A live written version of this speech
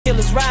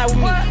niggas ride with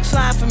me,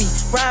 slide for me,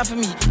 ride for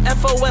me.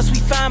 FOS, we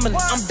family.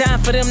 I'm down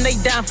for them, they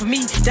down for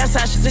me. That's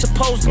how shit's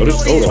supposed to be.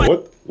 Hold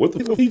on, what the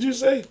fuck did he just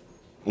say?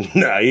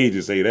 Nah, he ain't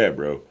just say that,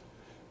 bro.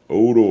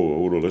 Hold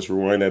on. Let's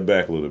rewind that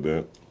back a little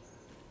bit.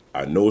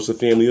 I know it's a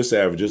family of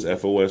savages,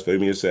 FOS,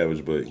 family of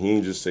savage, but he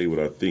ain't just say what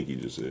I think he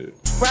just said.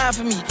 Ride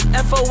for me,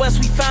 FOS,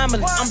 we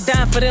family. I'm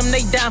down for them,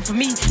 they down for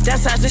me.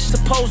 That's how shit's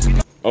supposed to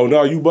be. Oh,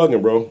 no, you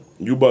bugging, bro.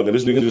 You bugging.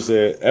 This nigga just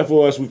said,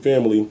 FOS, we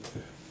family.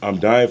 I'm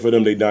dying for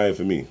them, they dying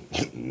for me.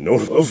 No,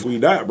 the fuck we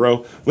not,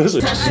 bro. Listen.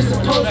 That shit's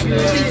supposed to be.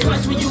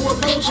 Twice when you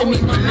approaching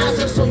me, my eyes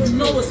up so you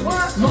know it's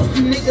most of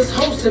you niggas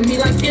hosting me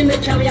like in the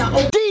Cali.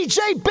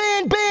 DJ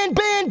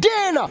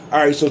Bandana. All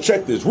right, so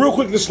check this. Real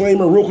quick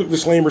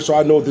disclaimer, so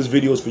I know if this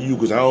video is for you,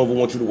 because I don't even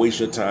want you to waste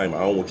your time.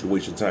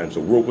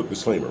 So real quick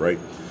disclaimer, right?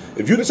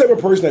 If you're the type of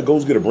person that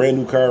goes get a brand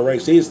new car, right?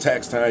 Say it's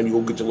tax time, you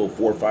go get your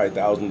little $4,000 or $5,000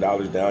 down. You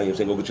know what I'm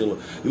saying? Go get your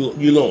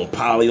little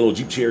Impala, your little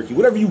Jeep Cherokee,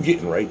 whatever you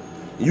getting, right?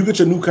 And you get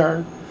your new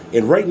car,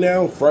 and right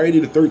now,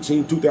 Friday the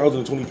 13th,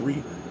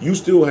 2023, you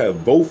still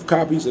have both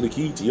copies of the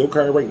key to your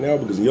car right now,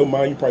 because in your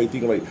mind, you're probably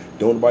thinking like,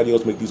 don't nobody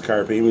else make these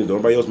car payments, don't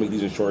nobody else make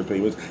these insurance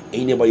payments,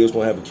 ain't nobody else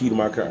gonna have a key to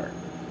my car.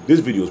 This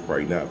video is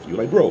probably not for you.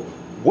 Like, bro,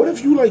 what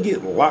if you like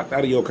get locked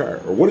out of your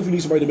car? Or what if you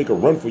need somebody to make a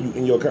run for you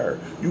in your car?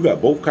 You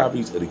got both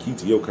copies of the key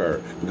to your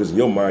car, because in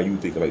your mind, you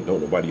thinking like,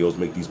 don't nobody else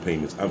make these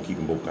payments, I'm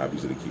keeping both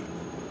copies of the key.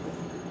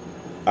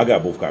 I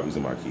got both copies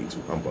of my key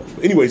too, I'm bugging.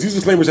 But anyways, these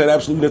disclaimers had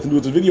absolutely nothing to do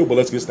with this video, but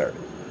let's get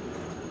started.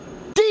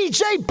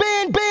 DJ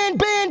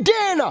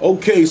Bandana.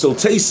 Okay, so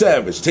Tay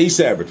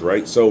Savage,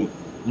 right? So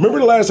remember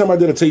the last time I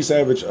did a Tay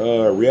Savage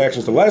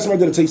reaction? So the last time I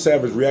did a Tay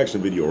Savage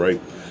reaction video,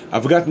 right? I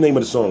forgot the name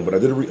of the song, but I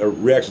did a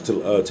reaction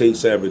to Tay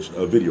Savage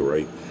video,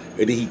 right?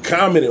 And then he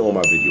commented on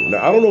my video.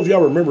 Now, I don't know if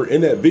y'all remember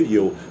in that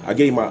video, I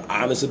gave my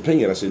honest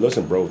opinion. I said,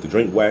 listen, bro, if the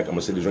joint whack, I'm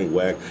gonna say the joint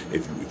whack.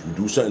 If you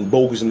do something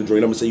bogus in the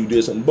joint, I'm gonna say you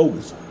did something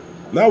bogus.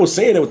 Now I was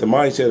saying that with the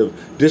mindset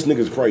of this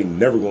nigga's probably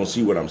never gonna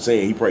see what I'm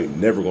saying. He probably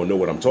never gonna know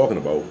what I'm talking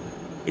about.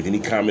 And then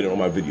he commented on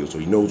my video, so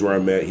he knows where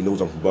I'm at. He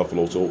knows I'm from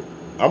Buffalo, so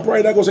I'm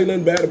probably not gonna say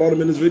nothing bad about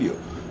him in this video.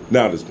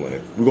 Now this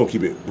plan, we're gonna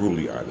keep it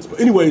brutally honest. But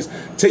anyways,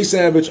 Tay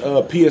Savage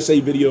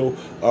PSA video.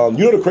 You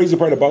know the crazy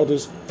part about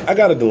this? I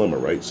got a dilemma,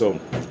 right? So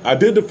I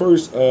did the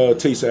first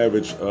Tay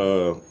Savage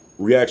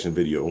reaction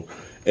video,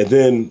 and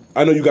then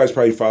I know you guys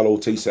probably follow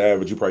Tay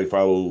Savage. You probably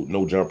follow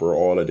No Jumper,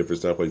 all that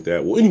different stuff like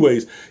that. Well,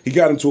 anyways, he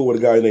got into it with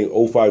a guy named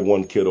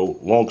 051 Kiddo.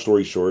 Long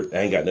story short,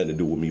 ain't got nothing to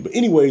do with me. But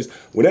anyways,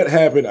 when that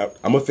happened,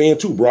 I'm a fan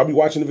too, bro. I'll be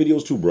watching the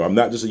videos too, bro. I'm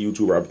not just a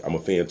YouTuber. I'm a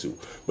fan too.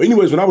 But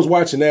anyways, when I was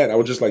watching that, I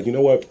was just like, you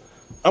know what?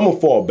 I'm gonna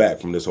fall back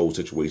from this whole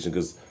situation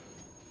because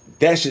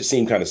that shit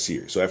seemed kind of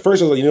serious. So at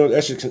first I was like, you know,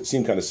 that shit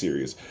seemed kind of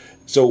serious.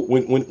 So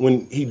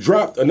when he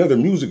dropped another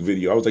music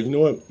video, I was like, you know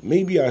what?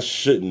 Maybe I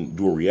shouldn't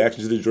do a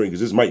reaction to this joint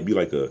because this might be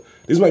like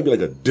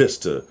a diss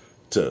to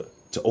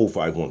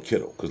 051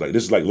 Kiddo, because like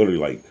this is like literally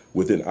like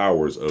within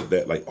hours of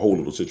that like whole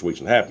little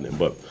situation happening.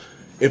 But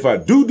if I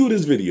do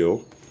this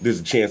video,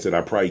 there's a chance that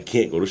I probably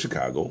can't go to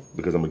Chicago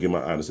because I'm gonna give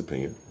my honest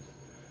opinion.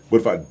 But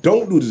if I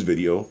don't do this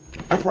video,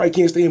 I probably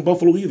can't stay in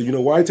Buffalo either. You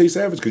know why, Tay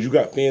Savage? Because you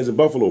got fans in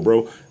Buffalo,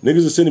 bro.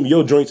 Niggas are sending me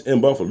your joints in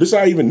Buffalo. This is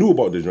how I even knew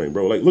about this joint,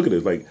 bro. Like, look at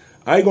this. Like,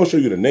 I ain't gonna show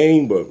you the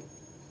name, but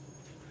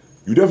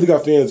you definitely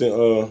got fans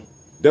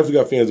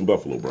in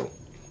Buffalo, bro.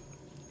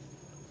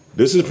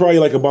 This is probably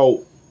like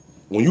about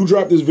when you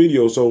drop this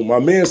video. So my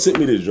man sent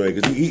me this joint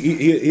because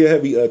he a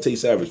heavy Tay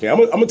Savage fan.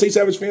 I'm a Tay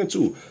Savage fan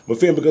too. I'm a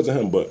fan because of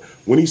him. But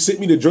when he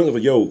sent me the joint, I was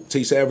like, yo,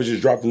 Tay Savage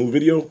just dropped a new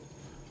video.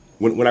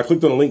 When I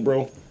clicked on the link,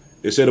 bro,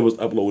 it said it was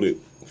uploaded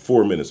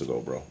 4 minutes ago,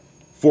 bro.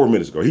 4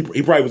 minutes ago.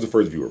 He probably was the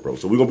first viewer, bro.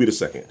 So we're going to be the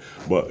second.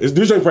 But this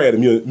joint probably had a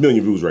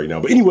million views right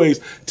now. But anyways,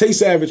 Tay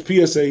Savage,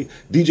 PSA,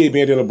 DJ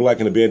Bandana Black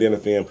and the Bandana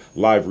Fam,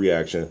 live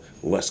reaction.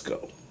 Let's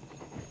go.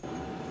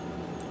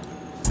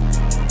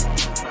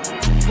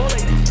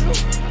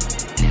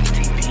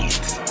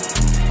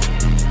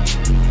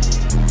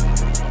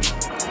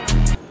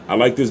 I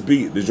like this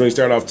beat. This joint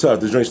started off tough.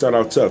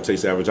 Tay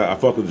Savage. I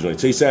fuck with the joint.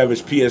 Tay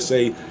Savage,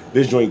 PSA,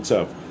 this joint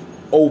tough.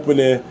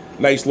 Opening.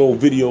 Nice little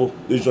video.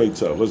 This joint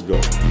tough. Let's go.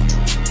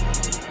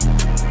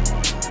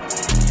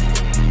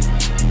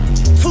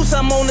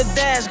 I'm on the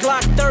dash,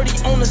 Glock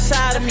 30 on the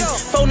side of me.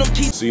 Phone them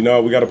keep. See,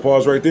 now we got to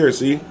pause right there.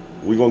 See,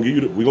 we're gonna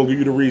give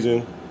you the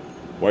reason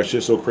why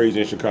shit's so crazy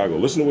in Chicago.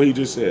 Listen to what he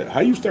just said. How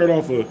you start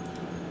off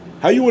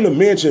how you in a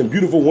mansion,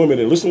 beautiful women,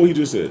 and listen to what he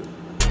just said.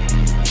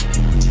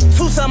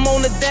 I'm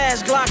on the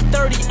dash, Glock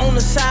 30 on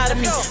the side of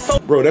me.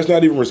 Bro, that's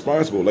not even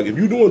responsible. Like, if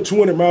you're doing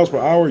 200 miles per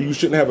hour, you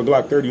shouldn't have a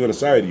Glock 30 on the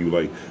side of you.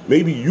 Like,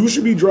 maybe you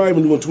should be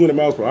driving doing 200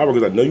 miles per hour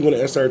because I know you want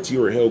an SRT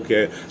or a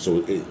Hellcat.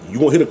 So you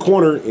gonna hit a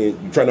corner and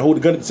you're trying to hold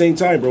the gun at the same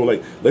time, bro.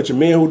 Like, let your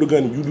man hold the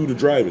gun and you do the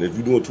driving. If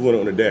you're doing 200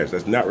 on the dash,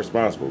 that's not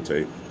responsible,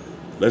 Tay.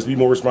 Let's be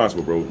more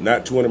responsible, bro.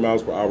 Not 200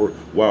 miles per hour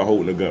while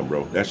holding a gun,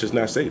 bro. That's just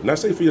not safe. Not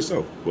safe for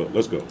yourself. But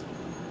let's go.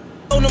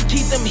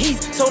 Keep them heat,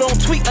 so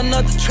don't tweet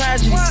another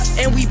tragedy.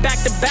 And we back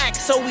to back,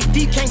 so we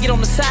deep can't get on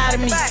the side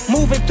of me.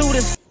 Moving through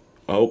this.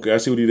 Okay, I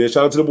see what he did.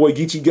 Shout out to the boy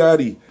Geechee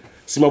Gotti.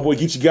 See my boy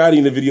Geechee Gotti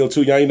in the video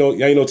too. Y'all ain't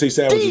know Tay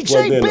Savage is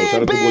plugged in though.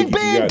 Shout out to boy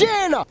Geechee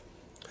Gotti.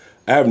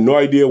 I have no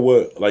idea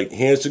what like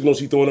hand signals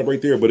he throwing up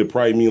right there, but it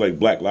probably mean like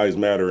Black Lives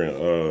Matter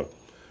and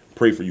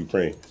pray for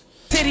Ukraine.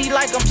 City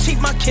like I'm cheap,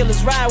 my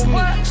killers ride with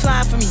me,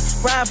 slide for me,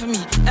 ride for me.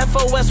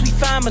 FOS, we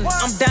family.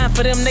 I'm down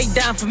for them, they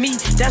down for me.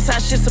 That's how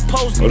shit's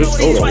supposed to be.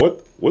 Hold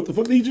on, what the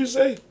fuck did he just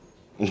say?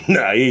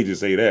 Nah, he ain't just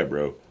say that,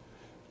 bro.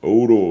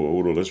 Hold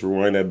on. Let's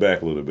rewind that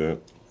back a little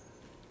bit.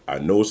 I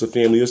know it's a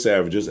family of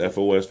savages,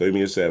 FOS,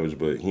 family of savage,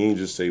 but he ain't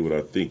just say what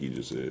I think he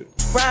just said.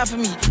 Ride for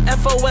me,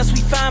 FOS,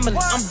 we family.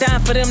 I'm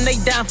down for them, they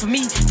down for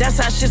me. That's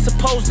how shit's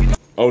supposed to be.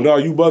 Oh no,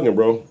 you bugging,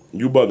 bro.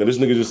 You bugging. This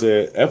nigga just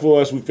said,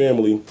 FOS, we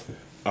family.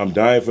 I'm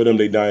dying for them,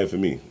 they dying for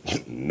me.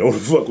 No the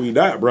fuck we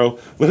not, bro.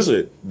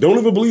 Listen, don't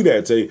even believe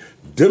that, Tay.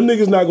 Them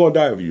niggas not gonna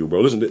die for you,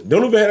 bro. Listen,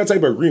 don't even have that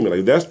type of agreement.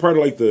 Like that's part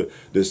of like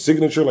the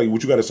signature, like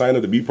what you gotta sign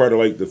up to be part of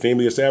like the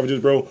family of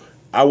savages, bro.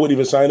 I wouldn't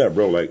even sign up,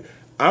 bro. Like,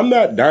 I'm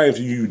not dying for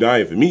you, you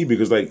dying for me,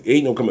 because like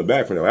ain't no coming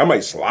back from that. Like, I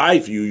might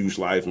slide for you, you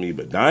slide for me,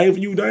 but dying for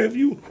you,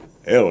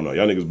 hell no,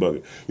 y'all niggas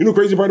bugging. You know the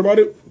crazy part about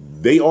it?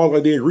 They all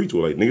like they agree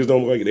to it. Like niggas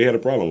don't look like they had a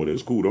problem with it.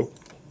 It's cool though.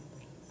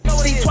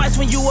 See twice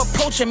when you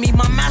approaching me,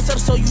 my mask up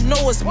so you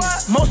know it's me.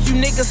 Most you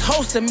niggas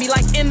hosting me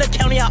like in the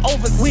county I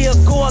over. We'll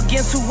go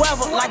against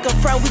whoever, like a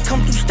friend we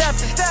come through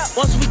stepping.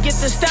 Once we get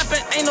to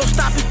stepping, ain't no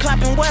stopping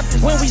clapping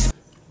weapons. When we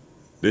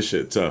This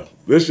shit tough.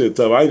 I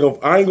ain't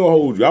gonna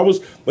hold you. I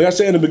was, like I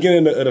said in the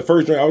beginning of the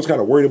first drink, I was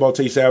kind of worried about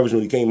Tay Savage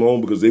when he came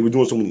home because they were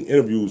doing so many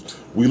interviews.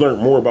 We learned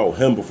more about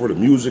him before the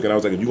music, and I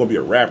was like, if you're gonna be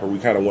a rapper, we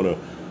kind of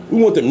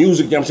want the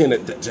music, you know what I'm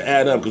saying, to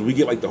add up, because we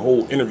get like the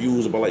whole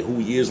interviews about like who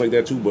he is like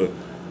that too, but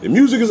the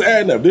music is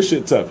adding up. This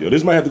shit tough, yo.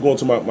 This might have to go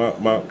into my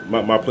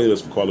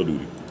playlist for Call of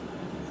Duty.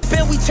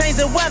 We change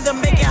the weather,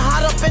 make it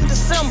hot up in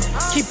December.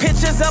 Keep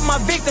pictures of my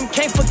victim,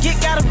 can't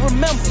forget, gotta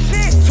remember.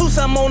 Two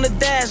some on the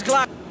dash,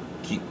 Glock.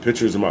 Keep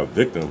pictures of my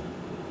victim.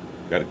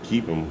 Gotta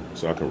keep them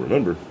so I can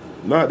remember.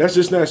 Nah, that's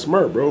just not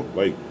smart, bro.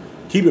 Like,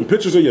 keeping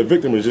pictures of your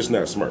victim is just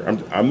not smart.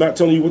 I'm not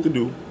telling you what to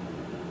do.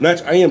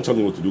 I am telling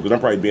you what to do because I'm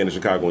probably banned in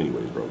Chicago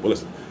anyways, bro. But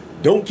listen,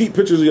 don't keep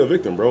pictures of your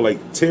victim, bro. Like,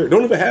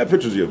 don't even have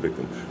pictures of your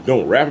victim.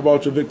 Don't rap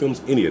about your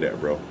victims, any of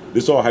that, bro.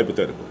 This all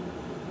hypothetical.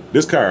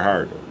 This car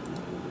hard, though.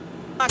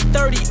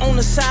 30 on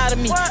the side of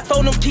me,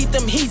 phone them, keep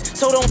them heat,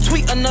 so don't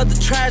tweet another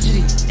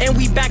tragedy. And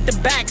we back to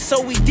back, so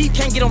we deep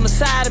can't get on the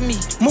side of me.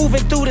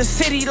 Moving through the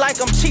city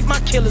like I'm cheap, my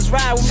killers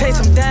ride with me. Chase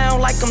them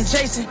down like I'm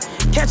Jason,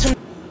 catch them.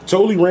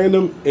 Totally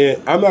random,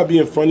 and I'm not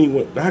being funny.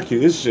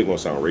 This shit gonna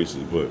sound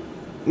racist, but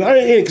no, I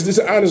ain't, because it's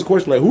an honest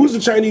question. Like, who's the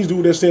Chinese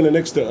dude that's standing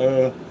next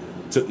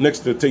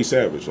to Tay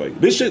Savage? Like,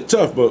 this shit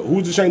tough, but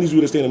who's the Chinese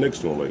dude that's standing next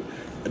to him? Like,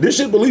 this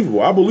shit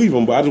believable. I believe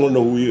him, but I just want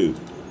to know who he is.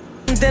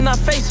 Then I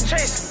face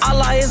him.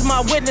 Allah is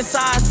my witness.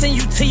 I send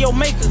you to your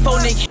maker.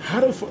 How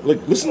the fuck?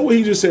 Like, listen to what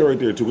he just said right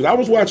there too. Because I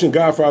was watching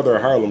Godfather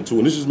of Harlem too,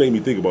 and this just made me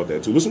think about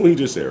that too. Listen to what he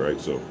just said, right?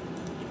 So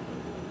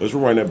let's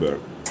rewind that back.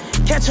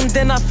 Catch him,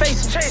 then I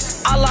face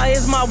him. Allah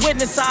is my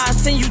witness. I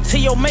send you to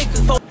your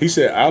maker. He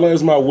said, Allah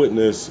is my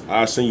witness.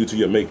 I send you to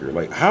your maker.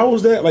 Like, how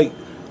is that? Like,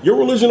 your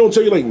religion don't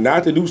tell you like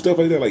not to do stuff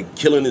like that. Like,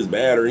 killing is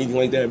bad or anything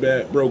like that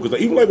bad, bro. Because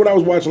like, even like when I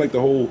was watching like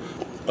the whole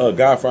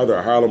Godfather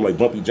of Harlem, like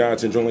Bumpy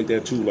Johnson, joint like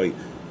that too, like.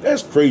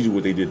 That's crazy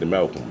what they did to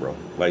Malcolm, bro.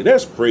 Like,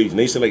 that's crazy. And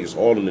they said, like, it's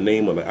all in the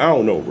name of, like, I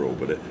don't know, bro,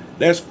 but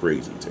that's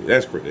crazy, Tay.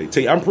 That's crazy.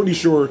 Tay, I'm pretty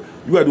sure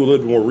you got to do a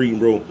little bit more reading,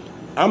 bro.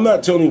 I'm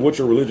not telling you what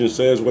your religion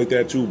says like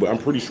that, too, but I'm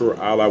pretty sure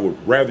Allah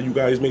would rather you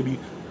guys maybe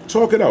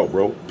talk it out,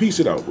 bro. Peace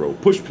it out, bro.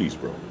 Push peace,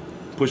 bro.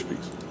 Push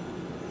peace.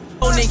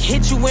 Oh, they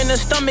hit you in the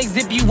stomach,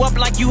 zip you up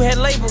like you had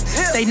labels.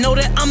 They know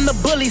that I'm the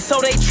bully,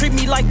 so they treat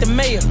me like the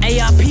mayor.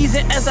 AIPs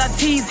and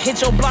SITs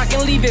hit your block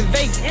and leave it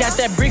vacant. Got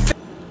that brief.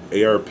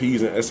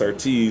 ARPs and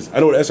SRTs. I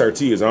know what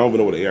SRT is. I don't even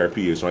know what the ARP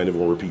is, so I ain't never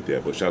gonna repeat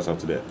that, but shouts out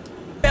to that.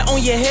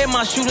 On your head,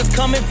 my shooters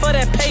coming for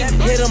that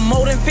payment. Hit them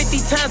more than 50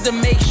 times to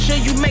make sure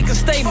you make a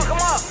statement.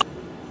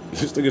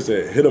 This nigga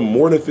said, hit them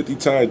more than 50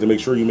 times to make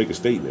sure you make a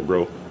statement,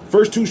 bro.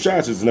 First 2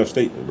 shots is enough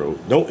statement, bro.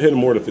 Don't hit them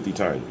more than 50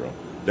 times, bro.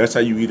 That's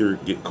how you either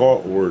get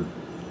caught or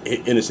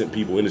hit innocent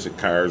people, innocent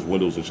cars,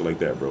 windows, and shit like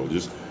that, bro.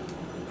 Just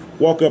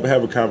walk up and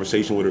have a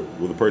conversation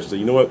with a person. Say,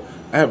 you know what?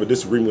 I have a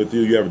disagreement with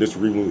you. You have a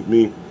disagreement with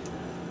me.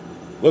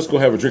 Let's go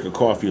have a drink of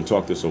coffee and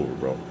talk this over,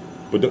 bro.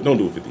 But don't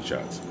do it 50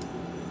 shots.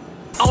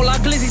 All our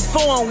glizzies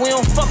foreign, we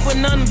don't fuck with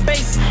none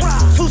basic.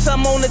 Two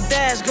some on the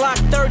dash, Glock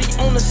 30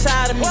 on the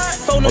side of me.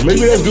 Or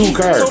maybe that's Dude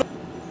Card.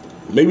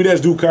 Maybe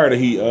that's Dude Card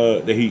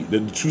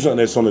the two something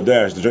that's on the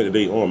dash, the drink that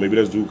they on. Maybe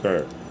that's Dude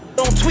Card.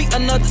 Don't tweet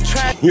another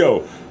track.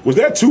 Yo, was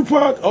that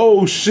Tupac?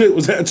 Oh shit,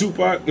 was that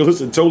Tupac? Yo,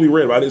 listen, totally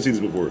red. I didn't see this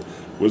before.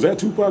 Was that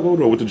Tupac?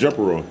 Hold on, with the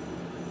jumper on.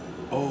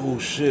 Oh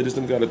shit, this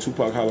thing got a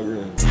Tupac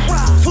hologram.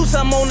 Two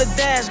some on the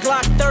dash,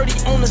 Glock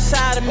 30 on the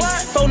side of me.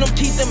 Phone them,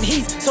 keep them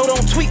heat, so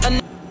don't tweet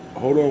another.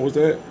 Hold on, what's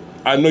that?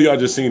 I know y'all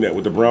just seen that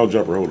with the brown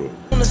jumper. Hold on.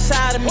 On the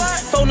side of me,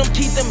 phone them,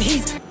 keep them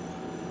heat.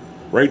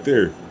 Right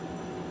there.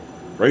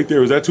 Right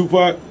there. Was that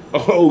Tupac?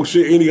 Oh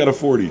shit, and he got a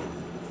 40.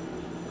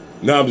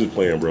 Nah, I'm just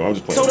playing, bro. I'm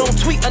just playing. So don't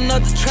tweet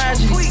another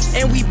tragedy.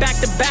 And we back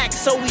to back,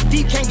 so we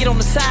deep can't get on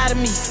the side of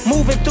me.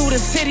 Moving through the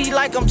city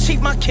like I'm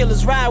cheap, my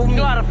killers ride with me. You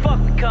know how the fuck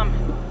we coming.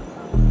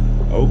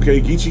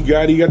 Okay, Geechee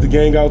Gotti, you got the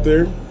gang out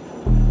there.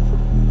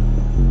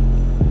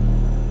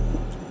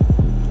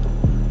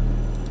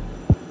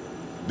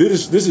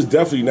 This is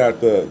definitely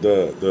not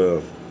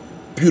the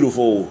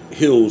beautiful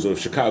hills of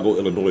Chicago,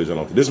 Illinois. I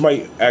don't think. This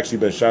might actually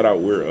been shot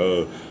out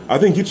where I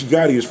think Geechee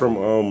Gotti is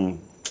from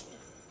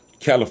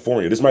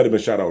California. This might have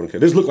been shot out in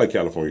this look like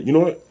California. You know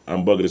what?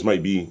 I'm bugging.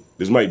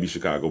 This might be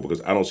Chicago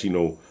because I don't see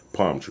no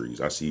palm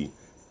trees. I see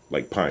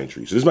like pine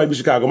trees. So this might be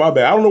Chicago. My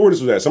bad. I don't know where this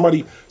was at.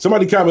 Somebody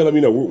comment, let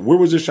me know. Where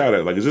was this shot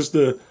at? Like, is this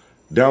the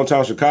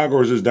downtown Chicago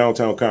or is this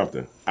downtown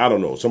Compton? I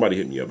don't know. Somebody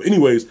hit me up. But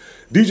anyways,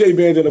 DJ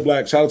Bandana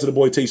Black. Shout out to the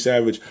boy TAY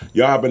Savage.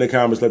 Y'all hop in the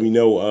comments. Let me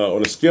know.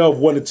 On a scale of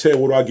 1 to 10,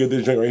 what do I give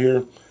this joint right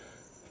here?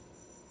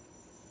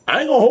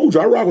 I ain't gonna hold you.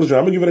 I rock with this joint.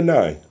 I'm gonna give it a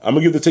 9. I'm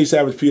gonna give the TAY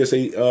Savage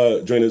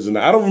PSA joint as a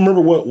 9. I don't remember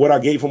what I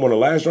gave him on the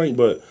last joint,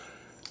 but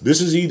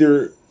this is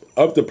either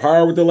up to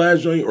par with the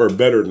last joint or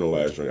better than the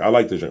last joint. I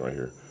like this joint right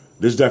here.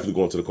 This is definitely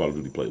going to the Call of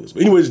Duty playlist.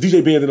 But anyways,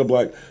 DJ Bandana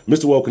Black,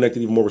 Mr. Well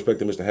Connected, even more respect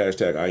than Mr.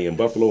 Hashtag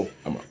IAmBuffalo.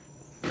 I'm out.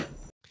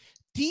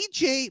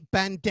 DJ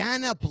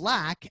Bandana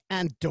Black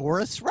and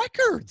Doris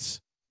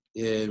Records.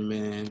 Yeah,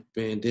 man.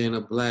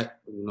 Bandana Black,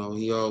 you know,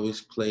 he always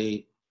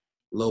played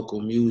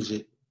local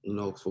music, you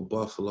know, for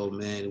Buffalo,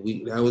 man.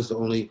 That was the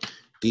only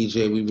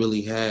DJ we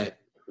really had,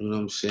 you know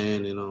what I'm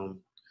saying? And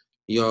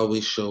he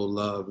always showed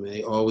love, man.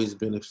 He always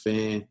been a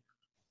fan,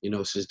 you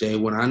know, since day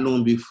one. I knew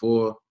him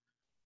before.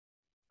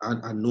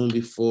 I knew him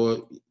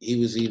before he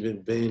was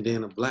even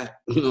Bandana Black,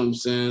 you know what I'm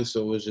saying?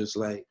 So it was just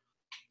like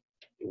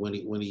when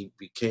he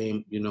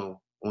became, you know,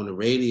 on the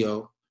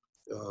radio,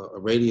 a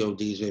radio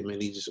DJ,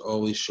 man, he just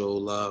always showed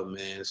love,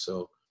 man.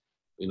 So,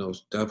 you know,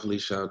 definitely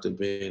shout out to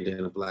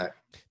Bandana Black.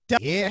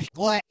 Yeah,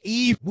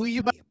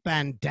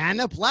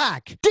 Bandana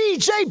Black.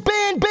 DJ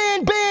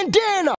Bandana.